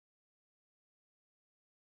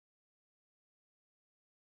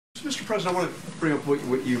So, Mr. President, I want to bring up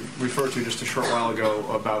what you referred to just a short while ago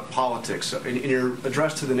about politics. In your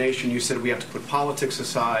address to the nation, you said we have to put politics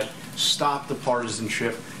aside, stop the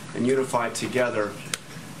partisanship, and unify together.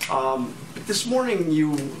 But this morning,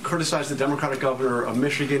 you criticized the Democratic governor of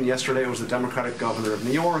Michigan. Yesterday, it was the Democratic governor of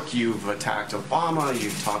New York. You've attacked Obama.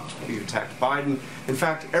 You attacked Biden. In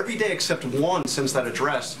fact, every day except one since that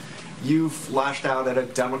address, you've lashed out at a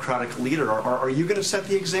Democratic leader. Are you going to set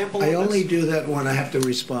the example? I only do that when I have to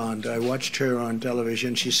respond. I watched her on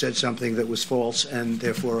television. She said something that was false, and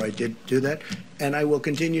therefore I did do that. And I will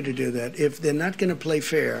continue to do that. If they're not going to play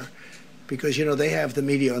fair, because, you know, they have the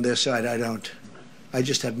media on their side, I don't. I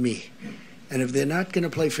just have me. And if they're not going to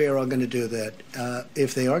play fair, I'm going to do that.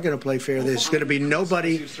 If they are going to play fair, there's going to be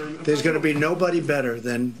nobody. There's going to be nobody better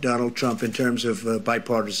than Donald Trump in terms of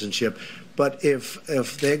bipartisanship. But if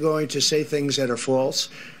they're going to say things that are false,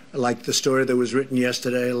 like the story that was written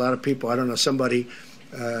yesterday, a lot of people, I don't know, somebody,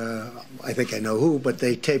 I think I know who, but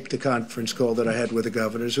they taped the conference call that I had with the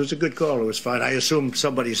governors. It was a good call. It was fine. I assume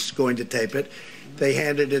somebody's going to tape it. They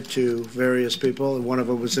handed it to various people. One of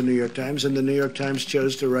them was the New York Times, and the New York Times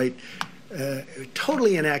chose to write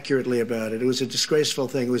totally inaccurately about it. It was a disgraceful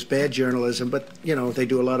thing. It was bad journalism, but, you know, they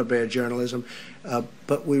do a lot of bad journalism.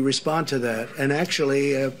 But we respond to that. And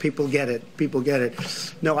actually, people get it. People get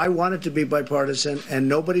it. No, I want it to be bipartisan, and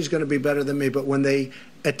nobody's going to be better than me. But when they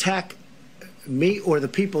attack me or the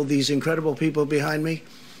people, these incredible people behind me,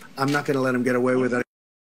 I'm not going to let them get away with it.